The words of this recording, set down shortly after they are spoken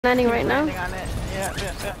Landing right now. Landing on it.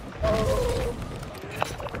 Yeah. Oh.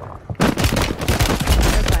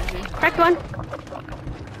 Cracked one.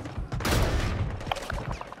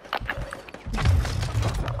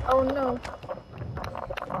 Oh no.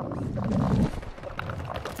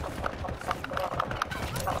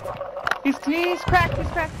 He's cracked. He's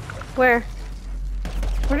cracked. Where?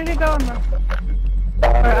 Where did he go?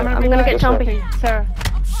 I'm gonna get chompy. Sarah.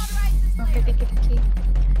 Okay, take the key.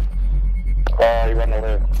 He ran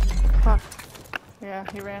away. Fuck. Yeah,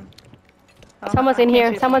 he ran. Someone's in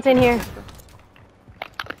here. Someone's in here.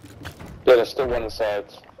 Yeah, there's still one inside.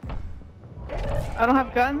 I don't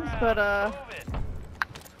have guns, but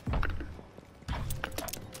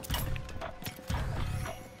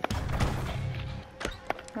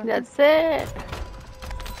That's it.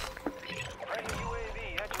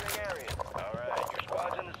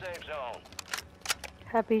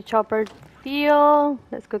 Heavy chopper deal.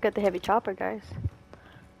 Let's go get the heavy chopper, guys.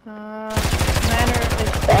 Manor is.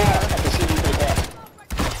 I can see you through that.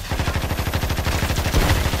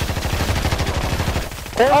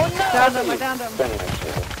 Oh no! Downed him. I downed him.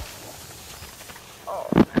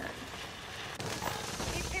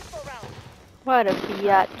 What a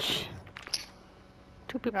biatch.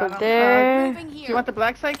 Two people Got him. there. Do you want the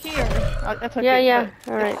black side key or? That's okay. Yeah.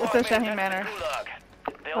 Alright. It's a Shaheen Manor.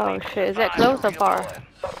 Oh shit, is that close or far?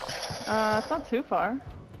 It's not too far.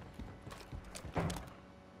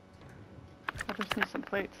 I just need some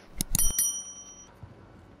plates.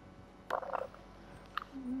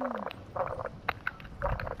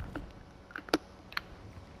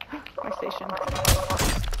 My station.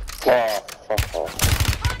 Oh.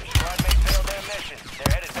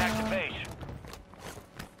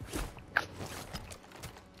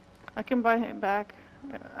 I can buy him back.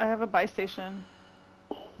 I have a buy station.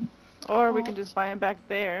 Or we can just buy him back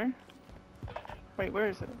there. Wait, where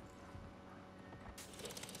is it?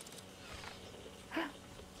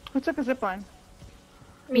 Who took a zipline?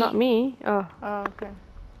 Me. Not me. Oh. Oh, okay.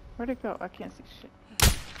 Where'd it go? I can't see shit.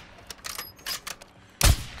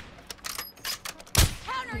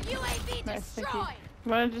 Counter UAV Nice, thank you. destroyed.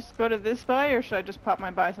 You wanna just go to this buy, or should I just pop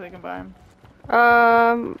my buy so they can buy him?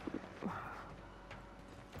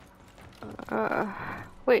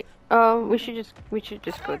 Wait. We should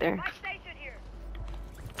just go there.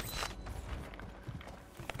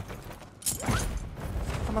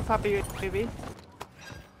 I'm gonna pop a UAV.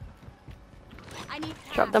 I need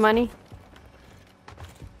Drop the money.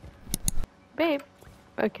 Babe.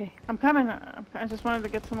 Okay. I'm coming. I just wanted to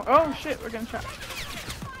get some more. Oh shit, we're getting shot.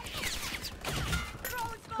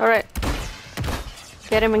 Alright.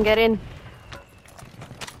 Get him and get in.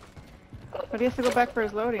 But he has to go back for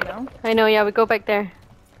his loading, no? I know, yeah, we go back there.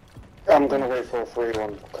 I'm gonna wait for a free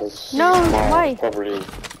one because No, why? Probably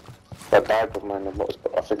that bag of mine, but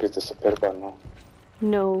I think it's disappeared by now.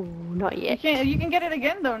 No, not You yet. can't. You can get it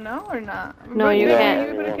again though, no or not? No, you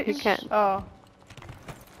can't. You can't. Oh.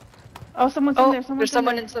 Oh, someone's in there. There's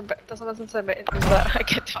someone inside, but I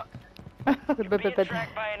can't talk.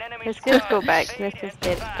 Let's just go back. Let's just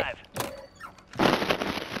get it.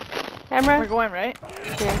 Camera? We're going right.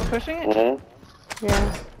 Yeah. We're pushing it. Mm-hmm.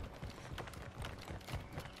 Yeah.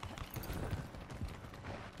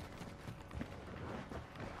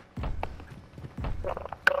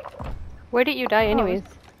 Where did you die anyways?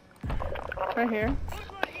 Right here.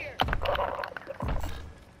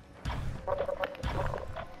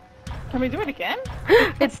 Can we do it again?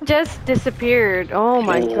 It's just disappeared. Oh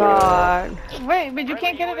my god. Wait, but you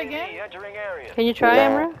can't get it again? Can you try, No.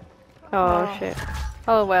 Emra? Oh shit.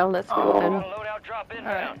 Oh well, let's go then.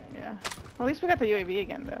 Alright, yeah. Well, at least we got the UAV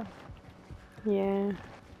again though. Yeah.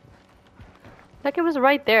 Like it was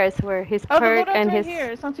right there, I swear. His Oh, the perk loadout's and right his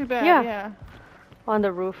here. It's not too bad. Yeah. Yeah. on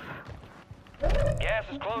the roof. Gas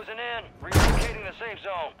is closing in. Relocating the safe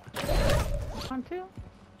zone. One, two.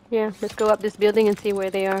 Yeah, let's go up this building and see where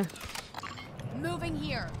they are. Moving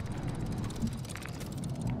here.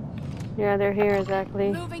 Yeah, they're here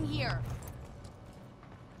exactly. Moving here.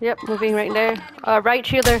 Yep, moving right there. Right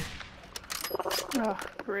shielder. Oh,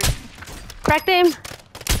 great. Cracked him!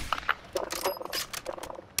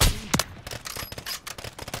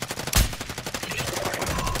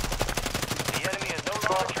 The enemy is no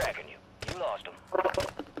longer tracking you. You lost them.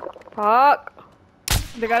 Fuck!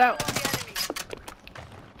 They got out.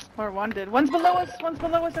 Or one did. One's below us. One's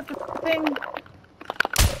below us at the thing.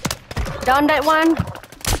 Down that one.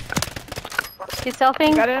 He's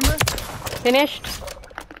selfing. Got it, Ember? Finished.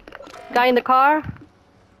 Guy in the car.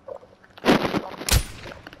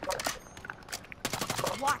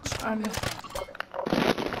 Watch.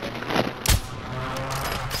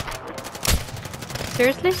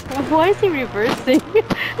 Seriously? Why is he reversing?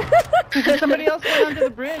 Somebody else went under the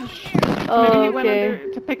bridge. Oh, Maybe he went okay.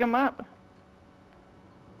 under to pick him up.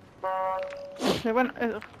 They went.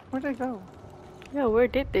 Where'd they go? Yeah, where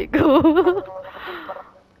did they go?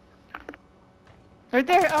 Right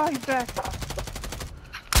there. Oh, he's back.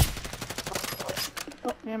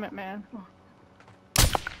 Oh, damn it, man. Yeah,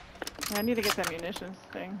 I need to get that munitions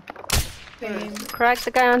thing. Crack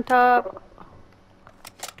the guy on top.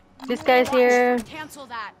 This guy's here. Cancel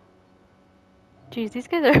that. Jeez, these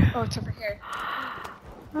guys are. Oh, it's over here.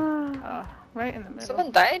 Right in the middle.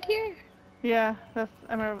 Someone died here? Yeah, that's.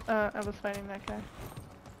 I remember. I was fighting that guy.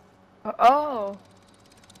 Oh.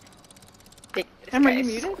 Em, are you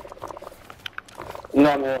muted? No,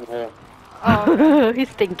 I'm here. Oh. He's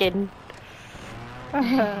thinking.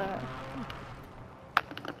 I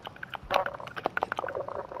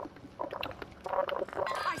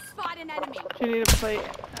spot an enemy. Do you need a plate,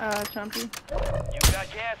 Chumpy? You got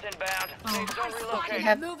gas inbound. Safe zone I spotted relocated.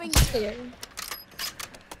 him. Moving Here.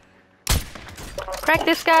 Crack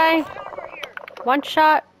this guy. One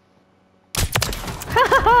shot.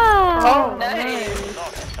 Oh, nice.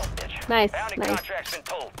 Nice, Bounty nice. contract's been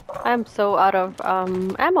pulled. I'm so out of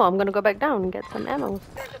ammo. I'm gonna go back down and get some ammo.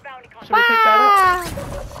 Should we pick that up?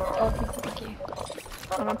 Oh, thank you.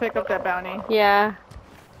 I'm gonna pick up that bounty. Yeah.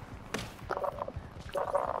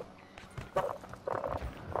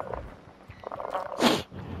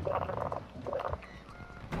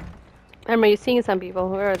 Emma, you seeing some people?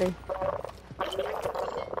 Where are they?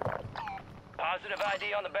 Positive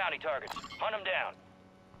ID on the bounty targets. Hunt them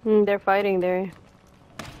down. They're fighting there.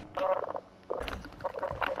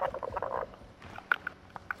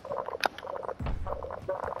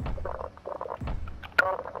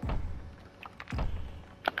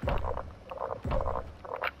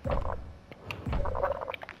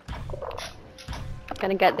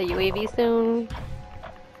 Gonna get the UAV soon.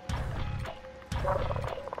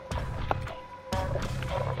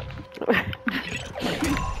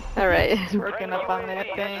 Alright. Working up on that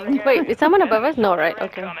thing. Wait, is someone above us? No, right?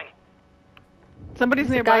 Okay. Incoming. Somebody's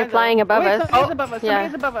There's a nearby. guy flying above Wait, us. Somebody's above us. Yeah.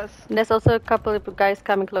 Somebody's above us. There's also a couple of guys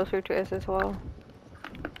coming closer to us as well.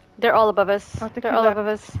 They're all above us. I think They're he's all up. above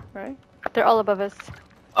us. Right? They're all above us.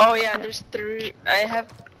 Oh yeah, there's 3. I have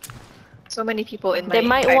so many people in my They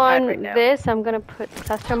might iPad want right now. this. I'm gonna put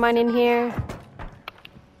cluster mine in here.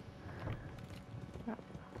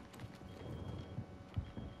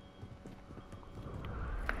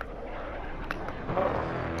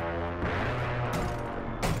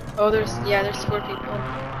 Oh, there's 4 people.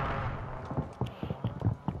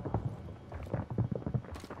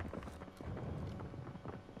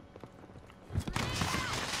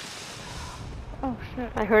 Oh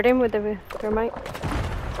shit. I heard him with the thermite.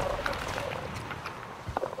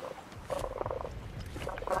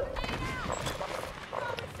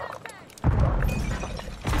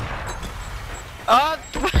 Oh,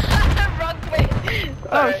 wrong way. Oh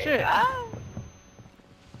Sorry. shit. Ah.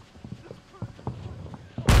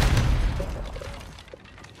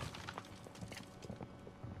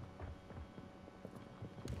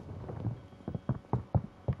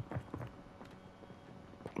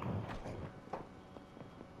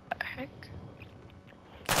 Heck.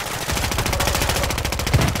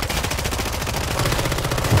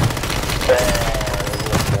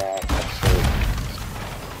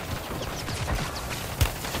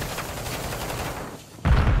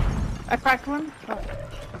 I cracked one. Oh,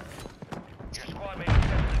 Your squad mate is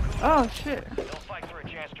headed to the gulag. oh shit. They'll fight for a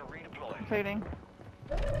chance to redeploy. Fading.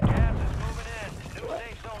 Gas is moving in. New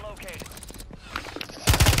safe zone located.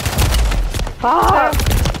 Fuck!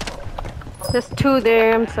 There's 2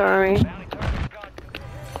 there. I'm sorry. Bounty target's gone.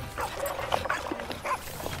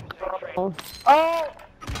 Safe trade. Oh!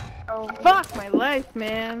 Oh, fuck my life,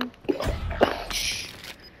 man.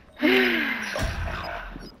 Yeah,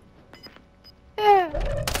 I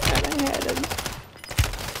had him.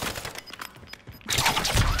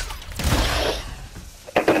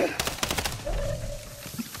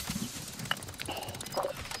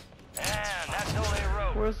 And that's all they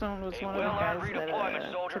wrote. Warzone was A one of the well-armed guys that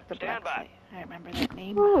redeployment soldier. took the Stand black by. site. I remember that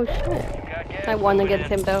name. Oh shit. Got gas I won moving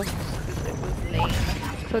against in. him though. It was lame.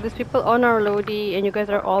 So there's people on our Lodi and you guys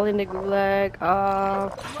are all in the gulag.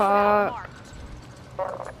 Fuck.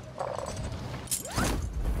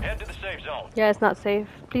 Head to the safe zone. Yeah, it's not safe.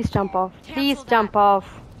 Please jump off. Please Cancel that. jump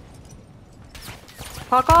off.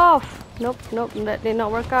 Fuck off. Nope, nope, that did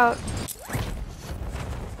not work out.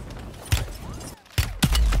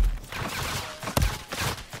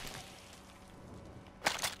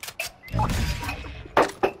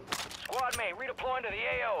 Squad mate, redeploying to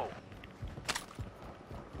the AO.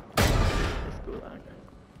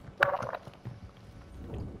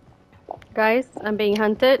 Guys, I'm being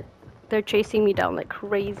hunted. They're chasing me down like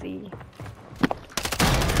crazy.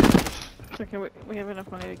 It's okay, we have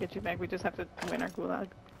enough money to get you back. We just have to win our gulag.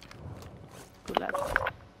 Gulag.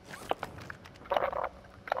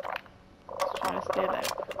 Trying to stay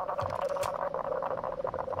alive.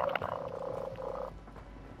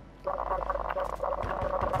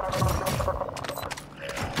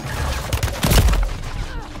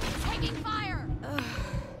 Taking fire.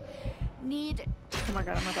 Need Oh my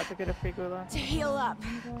god, I'm about to get a free gulag. to heal up.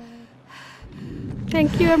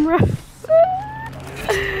 Thank you, Emra.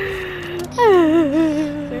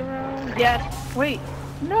 0. Yes. Wait.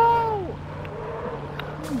 No.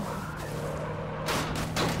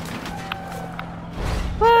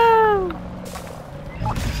 Wow.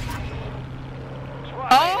 Squad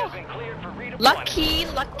mate has been cleared for redeployment.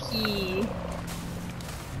 Lucky.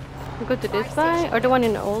 We go to this guy or the one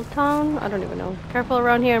in the old town? I don't even know. Careful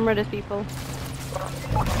around here, Emra. There's people.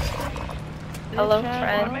 Hello, Squad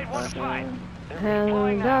friend. mate won a fight. They're Hello,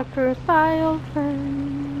 redeploying now. Dr. File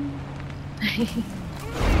friend.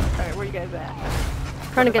 Alright, where you guys at?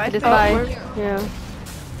 Trying to get to this Oh, guy. where- Yeah.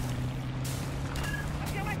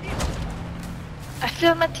 I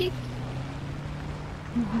feel my teeth.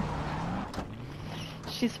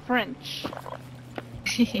 She's French.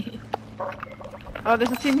 Oh,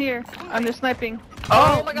 there's a team here. They're sniping.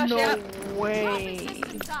 Oh my gosh, no yeah. way.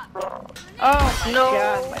 Systems up. Oh my No.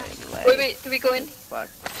 god, my leg. Wait, do we go in? Fuck.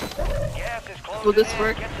 Gas is closing Will this in.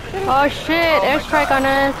 work? Get to the Oh shit! Airstrike on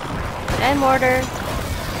us. And mortar.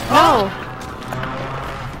 No.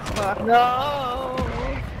 Fuck. No.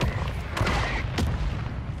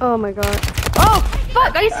 Oh my god. Oh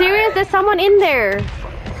fuck! Are you serious? There's someone in there.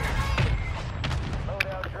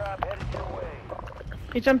 loadout drop headed your way.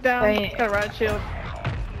 He jumped down. Wait. Got a riot shield.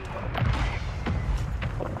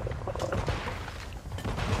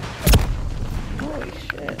 Holy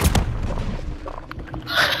shit.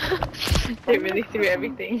 They really threw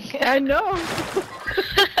everything. I know.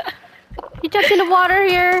 He jumped in the water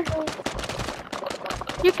here.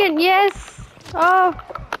 You can, yes. Oh,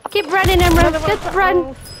 keep running, Emra. Just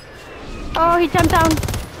run. Oh, he jumped down.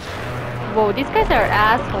 Whoa, these guys are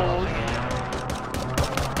assholes.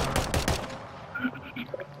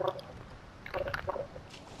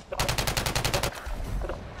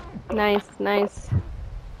 Nice, nice.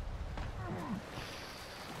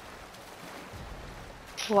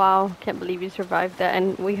 Wow, can't believe you survived that.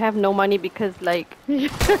 And we have no money because, like...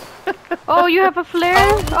 Oh, you have a flare?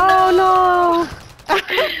 Oh, no!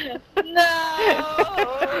 No.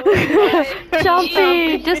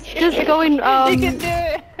 Jumpy, just going, He can do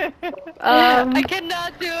it. I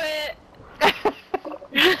cannot do it.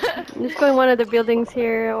 just going one of the buildings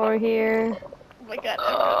here or here. Oh my god,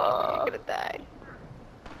 I'm gonna die.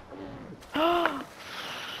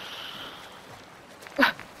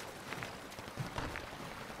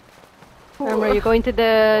 Remember, you're going to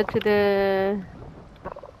the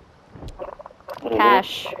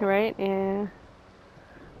cache, right? Yeah.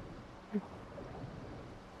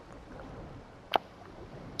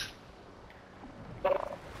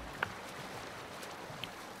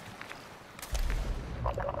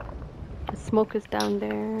 The smoke is down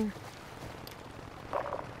there.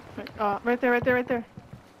 Right there.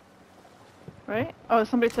 Right? Oh,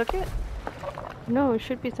 somebody took it? No, it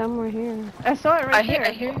should be somewhere here. I saw it right there.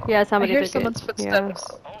 I hear. Yeah, I somebody hear took someone's it. footsteps.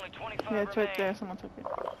 Only 25 Yeah, it's right there. remain. Someone took it.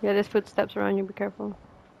 Yeah, there's footsteps around you. Be careful.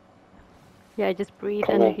 Yeah, just breathe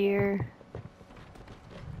Come under on. here.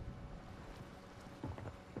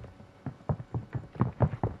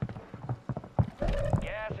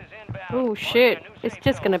 Gas is inbound. Oh Marking shit! a new It's safe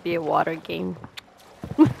just zone. gonna be a water game.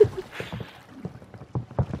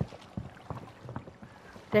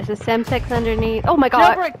 There's a Semtex underneath. Oh my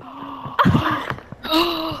god! Jailbreak!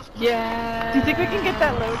 Yeah. Do you think we can get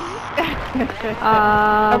that loaded?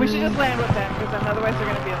 Or we should just land with them, because then otherwise they're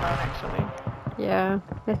gonna be alone, actually. Yeah,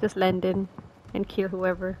 let's just land in and kill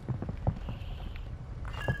whoever.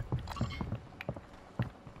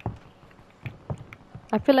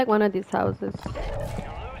 I feel like one of these houses. You're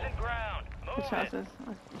losing ground. Which Move it. houses?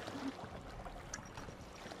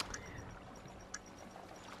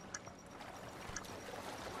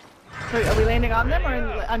 Wait, are we landing on them or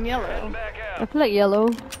on yellow? Heading back I out. feel like yellow.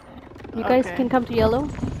 You guys Okay. can come to yellow.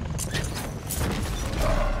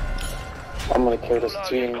 I'm gonna kill this Gulag is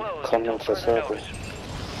team closed coming until for further circle. notice.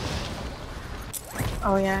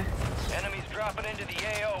 Oh yeah. Enemies dropping into the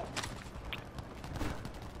AO.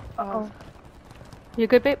 Oh. You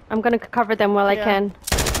good, babe? I'm gonna cover them while I Yeah. can.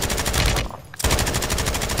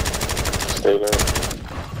 Stay low.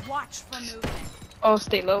 Watch for movement. Oh,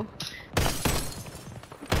 stay low.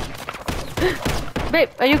 Babe,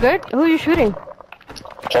 are you good? Who are you shooting?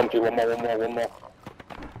 Jumpy, one more.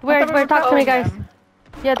 Where? Talk to me, guys.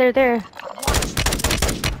 Yeah, they're there. Gas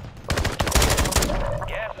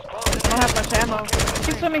is I closing don't have much ammo.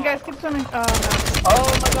 Keep swimming, guys. Keep swimming. Oh, no.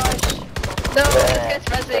 Oh my gosh. No, this guy's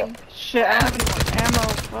rezzing. Shit, I don't have any more ammo.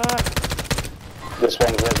 Fuck. This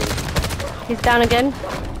one's ready. He's down again.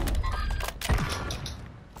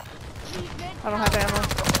 I don't have ammo.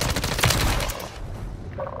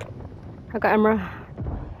 I got Emra.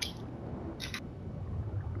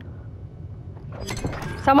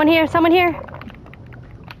 Someone here, someone here.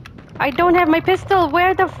 I don't have my pistol.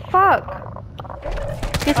 Where the fuck?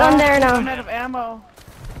 He's on there now. I'm out of ammo.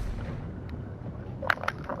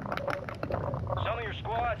 Some of your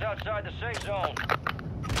squad's outside the safe zone.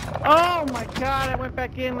 Oh my god, I went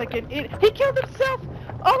back in like an idiot. He killed himself!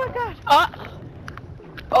 Oh my god!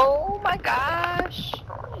 Oh my gosh.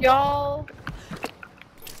 Y'all.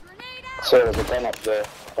 So there's a gun up there.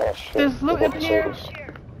 Oh shit. There's loot up here.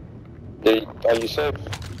 Are you safe?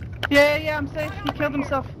 Yeah, I'm safe. He killed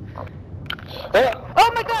himself. Ah!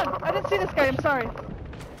 Oh my god! I didn't see this guy, I'm sorry.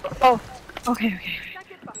 Oh. Okay.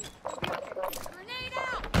 Grenade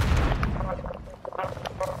out.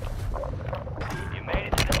 You made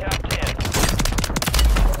it to the top 10.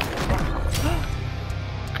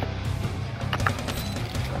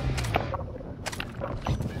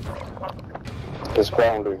 There's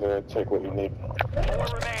ground over there. Take what you need. 4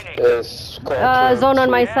 remaining. There's Zone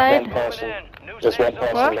on my side. One person. New Just safe one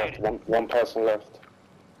zone person located. left. One person left.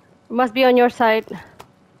 Must be on your side.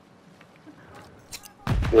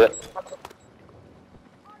 Yep.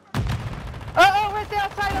 Oh, right there,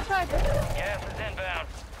 outside. Gas is inbound.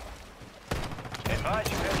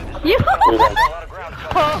 Advise you head to the You- safe zone. There's a lot of ground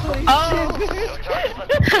cover. Holy Oh. No targets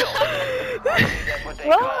left to kill. That's what they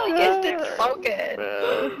Well, call I guess it's broken.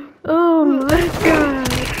 Oh my god.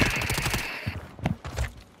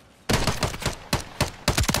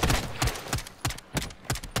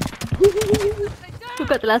 Who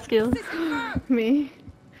got the last kill? Me.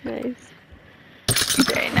 Nice.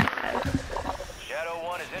 Very nice. Shadow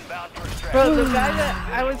 1 is inbound for extraction. Bro, the guy that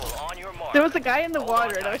I was... Visual on your mark. There was a guy in the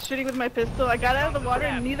water and I was shooting with my pistol. I got out of the water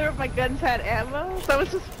and neither of my guns had ammo. So I was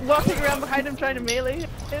just walking around behind him trying to melee him.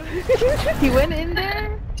 He went in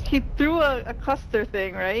there, he threw a cluster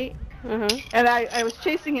thing, right? And I was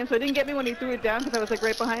chasing him, so it didn't get me when he threw it down because I was like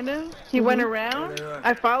right behind him. He went around,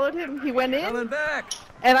 I followed him, he went in,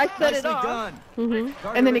 and I set it off.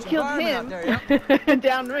 And then it killed him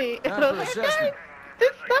down me. And I was like, "Guys,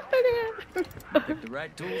 there's stuff in here." The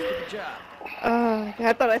right tools for the job.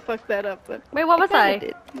 I thought I fucked that up, but Wait, what was I?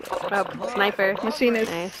 did. Sniper. Machinist.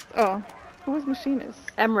 Nice. Oh, who was machinist?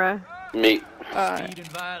 Emra. Me. Speed and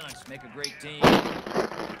violence make a great team.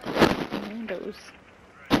 Windows.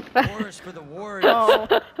 Wars for the warriors. Oh,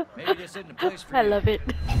 Maybe this isn't a place for I you. love it.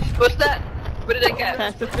 What's that? What did I get?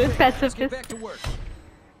 pacifist. Let's get Pacifist. back to work.